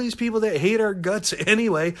 All these people that hate our guts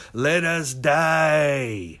anyway, let us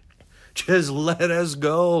die. Just let us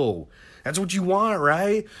go. That's what you want,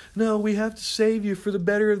 right? No, we have to save you for the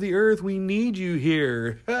better of the earth. We need you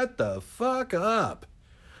here. Shut the fuck up.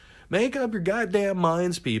 Make up your goddamn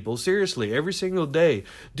minds, people. Seriously, every single day.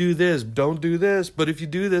 Do this, don't do this. But if you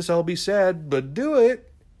do this, I'll be sad. But do it.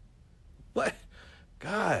 What?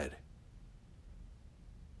 God.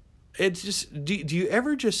 It's just, do you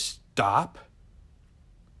ever just stop?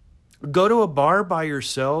 Go to a bar by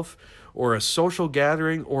yourself or a social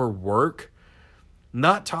gathering or work,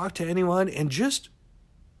 not talk to anyone, and just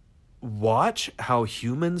watch how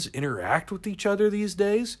humans interact with each other these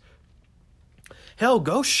days? Hell,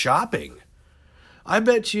 go shopping. I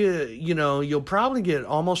bet you'll probably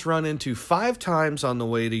almost run into 5 times on the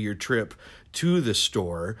way to your trip to the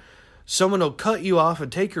store. Someone will cut you off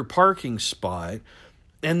and take your parking spot.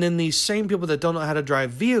 And then these same people that don't know how to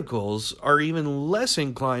drive vehicles are even less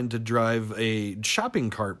inclined to drive a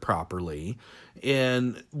shopping cart properly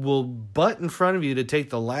and will butt in front of you to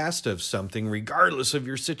take the last of something regardless of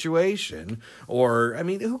your situation. Or,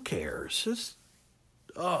 who cares? It's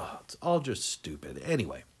all just stupid.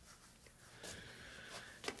 Anyway,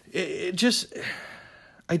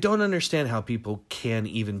 I don't understand how people can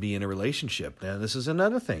even be in a relationship. Now, this is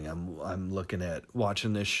another thing I'm looking at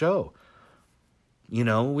watching this show.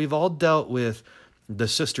 We've all dealt with the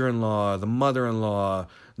sister-in-law, the mother-in-law,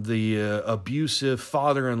 the abusive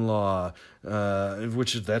father-in-law,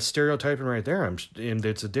 which is that stereotyping right there. And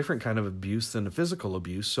it's a different kind of abuse than the physical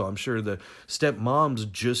abuse. So I'm sure the stepmoms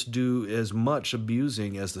just do as much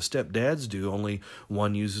abusing as the stepdads do. Only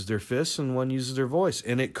one uses their fists and one uses their voice.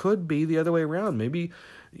 And it could be the other way around. Maybe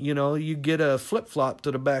You get a flip-flop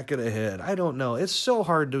to the back of the head. I don't know. It's so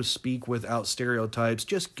hard to speak without stereotypes.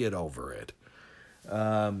 Just get over it.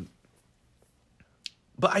 But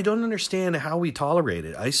I don't understand how we tolerate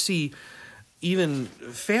it. I see even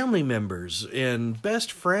family members and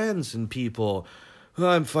best friends and people,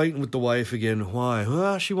 I'm fighting with the wife again. Why?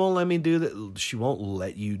 Well, she won't let me do that. She won't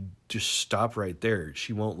let you. Just stop right there.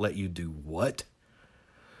 She won't let you do what?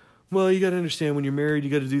 Well, you got to understand, when you're married, you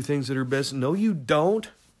got to do things that are best. No, you don't.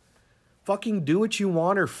 Fucking do what you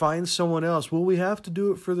want or find someone else. Well, we have to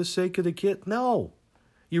do it for the sake of the kid. No,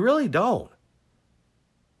 you really don't.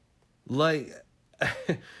 Like,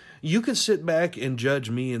 you could sit back and judge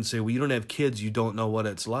me and say, well, you don't have kids, you don't know what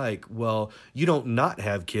it's like. Well, you don't not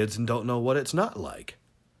have kids and don't know what it's not like.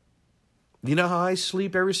 You know how I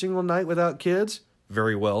sleep every single night without kids?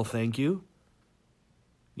 Very well, thank you.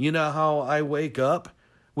 You know how I wake up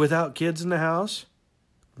without kids in the house?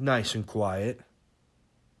 Nice and quiet.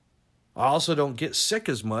 I also don't get sick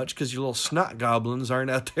as much because your little snot goblins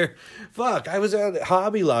aren't out there. Fuck, I was at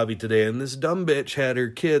Hobby Lobby today and this dumb bitch had her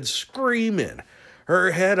kids screaming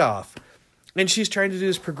her head off. And she's trying to do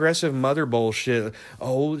this progressive mother bullshit.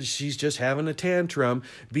 Oh, she's just having a tantrum,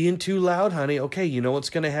 being too loud, honey. Okay, you know what's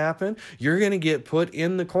going to happen? You're going to get put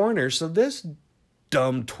in the corner. So this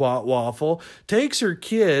dumb twat waffle takes her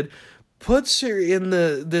kid, puts her in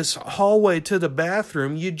this hallway to the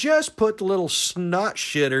bathroom. You just put the little snot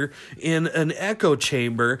shitter in an echo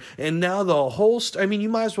chamber, and now the whole... you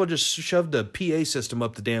might as well just shove the PA system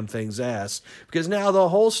up the damn thing's ass, because now the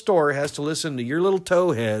whole store has to listen to your little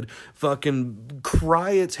towhead fucking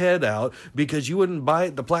cry its head out because you wouldn't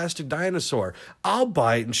bite the plastic dinosaur. I'll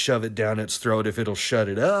bite and shove it down its throat if it'll shut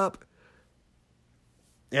it up.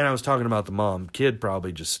 And I was talking about the mom. Kid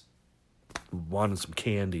probably just wanted some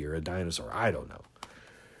candy or a dinosaur. I don't know.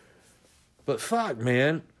 But fuck,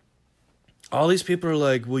 man. All these people are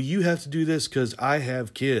like, well, you have to do this because I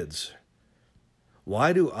have kids.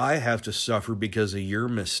 Why do I have to suffer because of your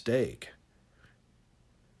mistake?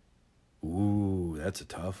 Ooh, that's a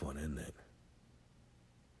tough one, isn't it?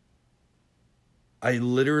 I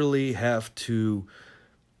literally have to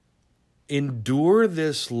endure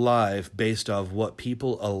this life based off what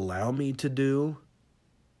people allow me to do,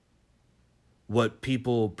 what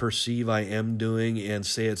people perceive I am doing and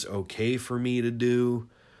say it's okay for me to do,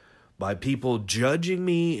 by people judging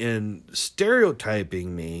me and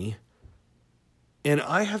stereotyping me, and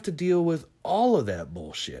I have to deal with all of that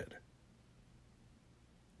bullshit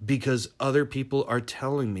because other people are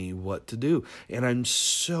telling me what to do, and I'm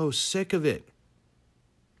so sick of it.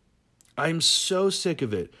 I'm so sick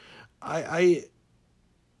of it. I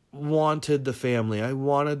wanted the family. I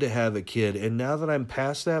wanted to have a kid. And now that I'm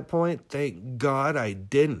past that point, thank God I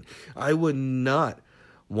didn't. I would not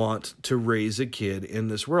want to raise a kid in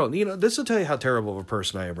this world. This will tell you how terrible of a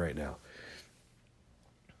person I am right now.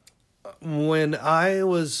 When I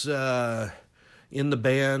was in the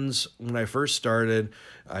bands, when I first started,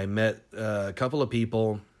 I met a couple of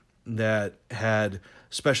people that had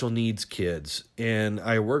special needs kids, and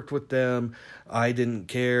I worked with them. I didn't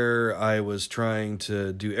care. I was trying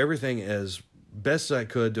to do everything as best as I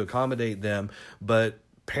could to accommodate them, but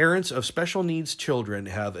parents of special needs children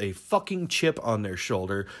have a fucking chip on their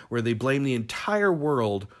shoulder where they blame the entire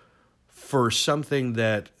world for something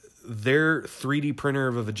that their 3D printer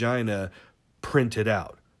of a vagina printed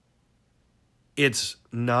out. It's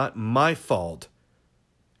not my fault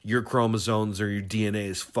your chromosomes or your DNA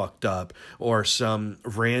is fucked up, or some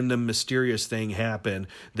random mysterious thing happened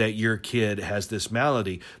that your kid has this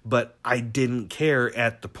malady, but I didn't care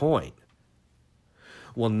at the point.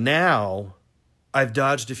 Well, now I've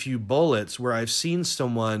dodged a few bullets where I've seen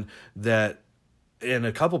someone and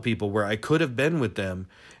a couple people where I could have been with them,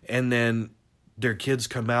 and then their kids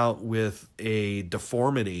come out with a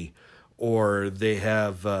deformity, or they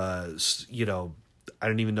have, I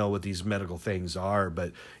don't even know what these medical things are,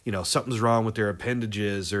 but, something's wrong with their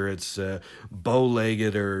appendages, or it's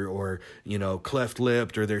bow-legged or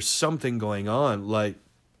cleft-lipped, or there's something going on,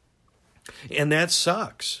 and that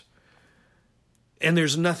sucks. And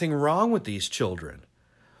there's nothing wrong with these children.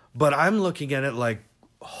 But I'm looking at it like,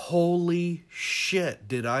 holy shit,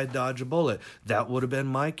 did I dodge a bullet? That would have been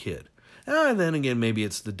my kid. And then again, maybe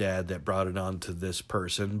it's the dad that brought it on to this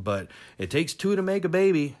person, but it takes two to make a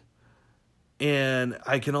baby. And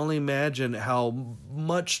I can only imagine how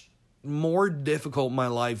much more difficult my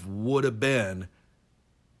life would have been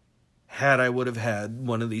had I would have had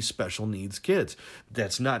one of these special needs kids.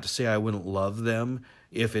 That's not to say I wouldn't love them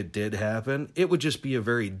if it did happen. It would just be a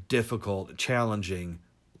very difficult, challenging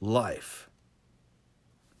life.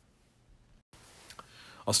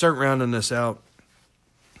 I'll start rounding this out.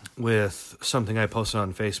 with something I posted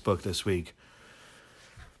on Facebook this week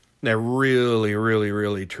that really, really,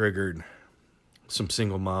 really triggered some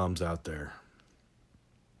single moms out there.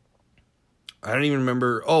 I don't even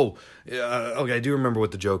remember. Okay, I do remember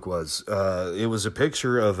what the joke was. It was a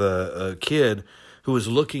picture of a kid who was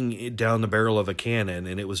looking down the barrel of a cannon,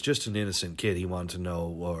 and it was just an innocent kid. He wanted to know,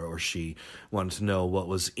 or she wanted to know what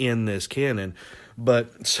was in this cannon.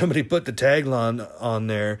 But somebody put the tagline on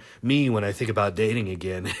there, "Me when I think about dating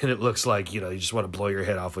again," and it looks like, you just want to blow your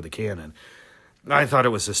head off with a cannon. I thought it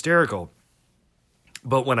was hysterical.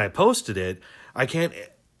 But when I posted it, I can't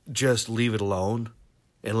just leave it alone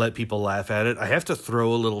and let people laugh at it. I have to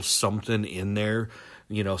throw a little something in there,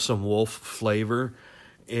 some wolf flavor.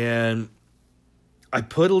 And I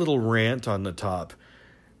put a little rant on the top.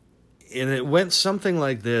 And it went something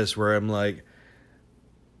like this, where I'm like,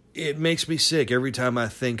 it makes me sick every time I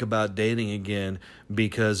think about dating again,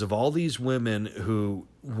 because of all these women who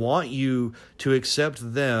want you to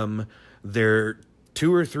accept them, their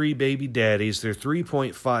 2 or 3 baby daddies, their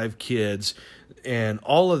 3.5 kids, and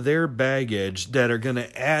all of their baggage that are going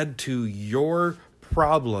to add to your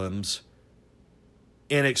problems,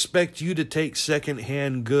 and expect you to take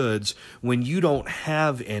secondhand goods when you don't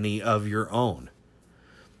have any of your own.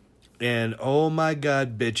 And oh my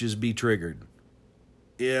God, bitches be triggered.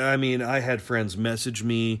 Yeah, I mean, I had friends message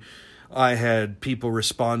me. I had people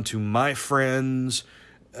respond to my friends.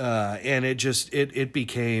 And it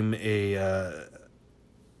became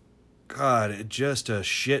just a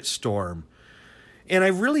shit storm. And I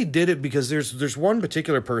really did it because there's one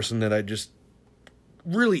particular person that I just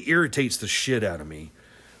really irritates the shit out of me.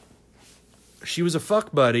 She was a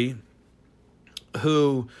fuck buddy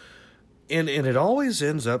who, and it always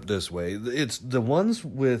ends up this way. It's the ones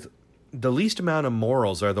with the least amount of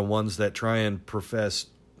morals are the ones that try and profess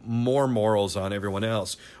more morals on everyone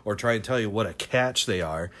else, or try and tell you what a catch they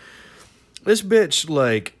are. This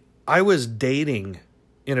bitch, I was dating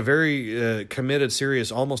in a very committed,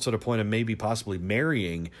 serious, almost to the point of maybe possibly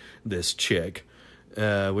marrying this chick. We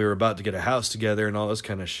were about to get a house together and all this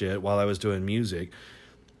kind of shit while I was doing music.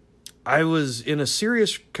 I was in a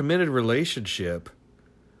serious, committed relationship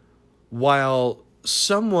while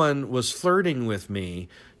someone was flirting with me,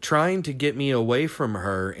 trying to get me away from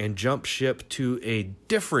her and jump ship to a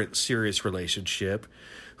different serious relationship,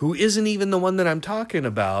 who isn't even the one that I'm talking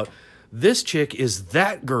about. This chick is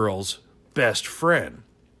that girl's best friend.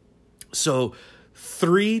 So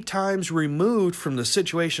 3 times removed from the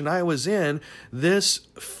situation I was in, this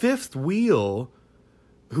fifth wheel,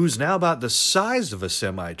 who's now about the size of a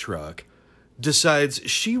semi-truck, decides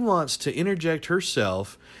she wants to interject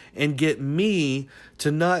herself and get me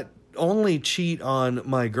to not only cheat on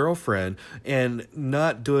my girlfriend and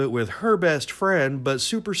not do it with her best friend, but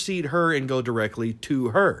supersede her and go directly to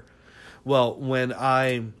her. Well, when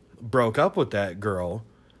I broke up with that girl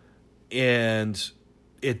and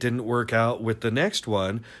it didn't work out with the next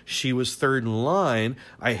one, she was third in line.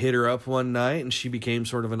 I hit her up one night and she became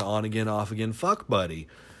sort of an on-again, off-again fuck buddy.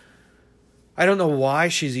 I don't know why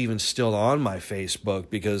she's even still on my Facebook,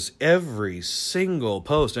 because every single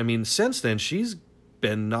post, since then she's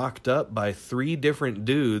been knocked up by 3 different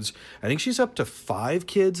dudes. I think she's up to 5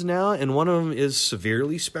 kids now, and one of them is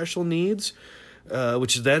severely special needs,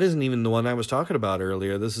 that isn't even the one I was talking about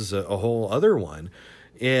earlier. This is a whole other one.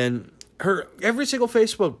 And her every single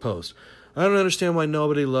Facebook post, I don't understand why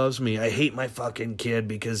nobody loves me. I hate my fucking kid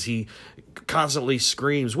because he constantly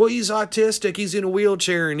screams. Well, he's autistic. He's in a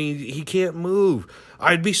wheelchair and he can't move.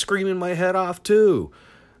 I'd be screaming my head off too.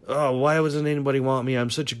 Oh, why doesn't anybody want me? I'm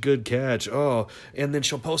such a good catch. Oh, and then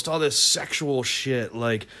she'll post all this sexual shit,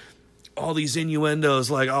 like all these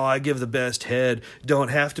innuendos, like, oh, I give the best head. Don't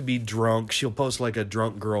have to be drunk. She'll post like a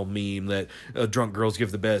drunk girl meme that drunk girls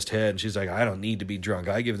give the best head. And she's like, I don't need to be drunk.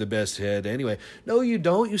 I give the best head. Anyway, no, you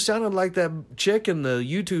don't. You sounded like that chick in the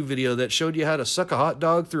YouTube video that showed you how to suck a hot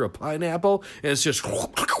dog through a pineapple. And it's just,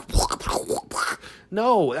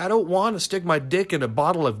 no, I don't want to stick my dick in a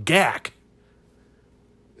bottle of GAC.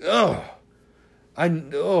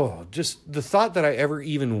 Just the thought that I ever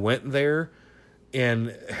even went there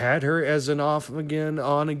and had her as an off-again,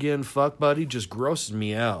 on-again fuck buddy just grosses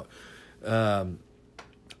me out.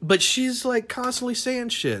 But she's like constantly saying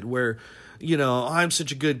shit where, I'm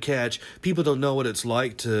such a good catch. People don't know what it's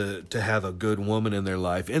like to have a good woman in their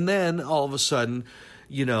life. And then all of a sudden,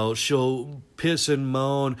 she'll piss and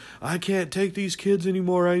moan, I can't take these kids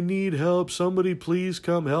anymore. I need help. Somebody please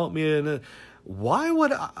come help me. And why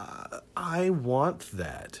would I want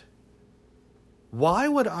that? Why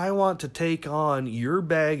would I want to take on your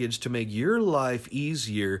baggage to make your life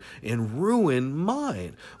easier and ruin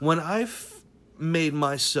mine when I've made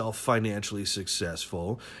myself financially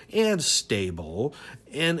successful and stable,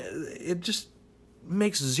 and it just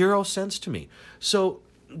makes zero sense to me. So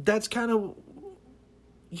that's kind of,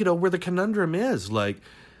 where the conundrum is. Like,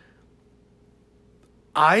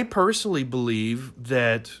 I personally believe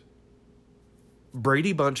that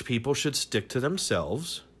Brady Bunch people should stick to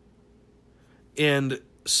themselves, and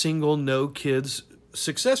single, no kids,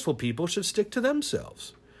 successful people should stick to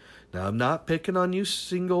themselves. Now, I'm not picking on you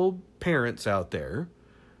single parents out there,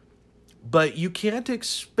 but you can't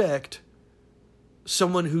expect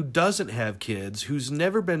someone who doesn't have kids, who's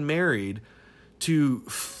never been married, to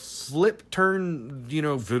turn,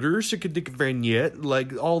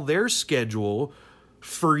 like all their schedule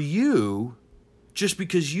for you just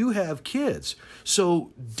because you have kids.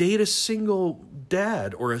 So date a single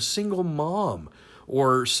dad or a single mom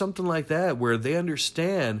or something like that, where they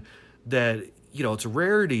understand that, it's a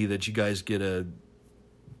rarity that you guys get to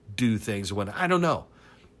do things when, I don't know.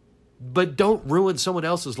 But don't ruin someone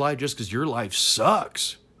else's life just because your life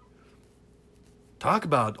sucks. Talk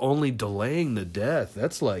about only delaying the death.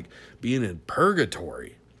 That's like being in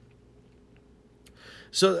purgatory.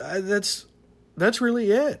 So that's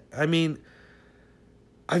really it. I mean,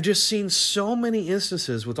 I've just seen so many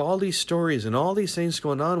instances with all these stories and all these things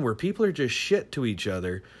going on where people are just shit to each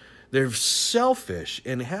other. They're selfish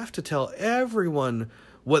and have to tell everyone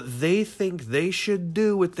what they think they should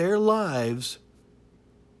do with their lives,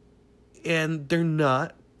 and they're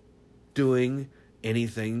not doing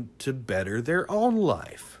anything to better their own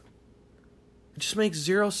life. It just makes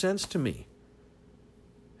zero sense to me.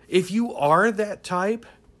 If you are that type,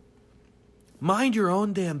 mind your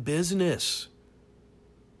own damn business.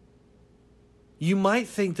 You might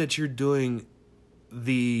think that you're doing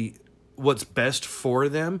what's best for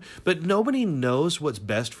them, but nobody knows what's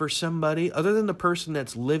best for somebody other than the person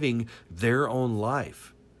that's living their own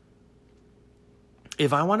life.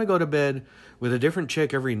 If I want to go to bed with a different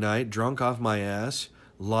chick every night, drunk off my ass,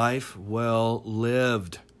 life well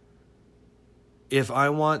lived. If I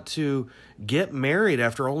want to get married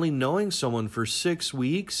after only knowing someone for 6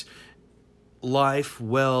 weeks, life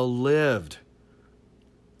well lived.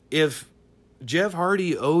 If Jeff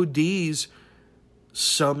Hardy ODs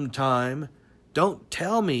sometime, don't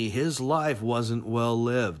tell me his life wasn't well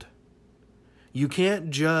lived. You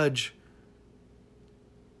can't judge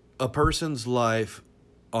a person's life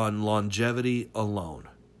on longevity alone.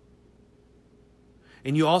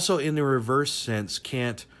 And you also, in the reverse sense,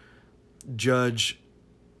 can't judge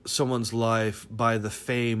someone's life by the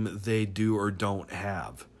fame they do or don't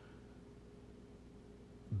have.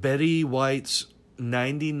 Betty White's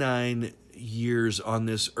 99 years on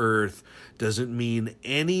this earth doesn't mean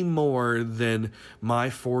any more than my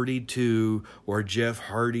 42 or Jeff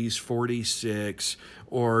Hardy's 46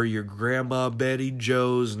 or your grandma Betty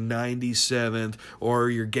Jo's 97th or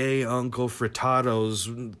your gay uncle Frittado's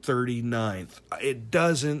 39th. It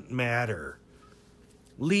doesn't matter.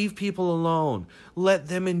 Leave people alone. Let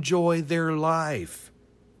them enjoy their life.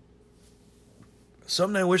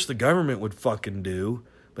 Something I wish the government would fucking do.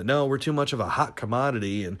 But no, we're too much of a hot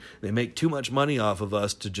commodity, and they make too much money off of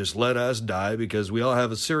us to just let us die because we all have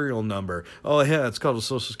a serial number. Oh, yeah, it's called a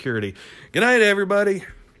Social Security. Good night, everybody.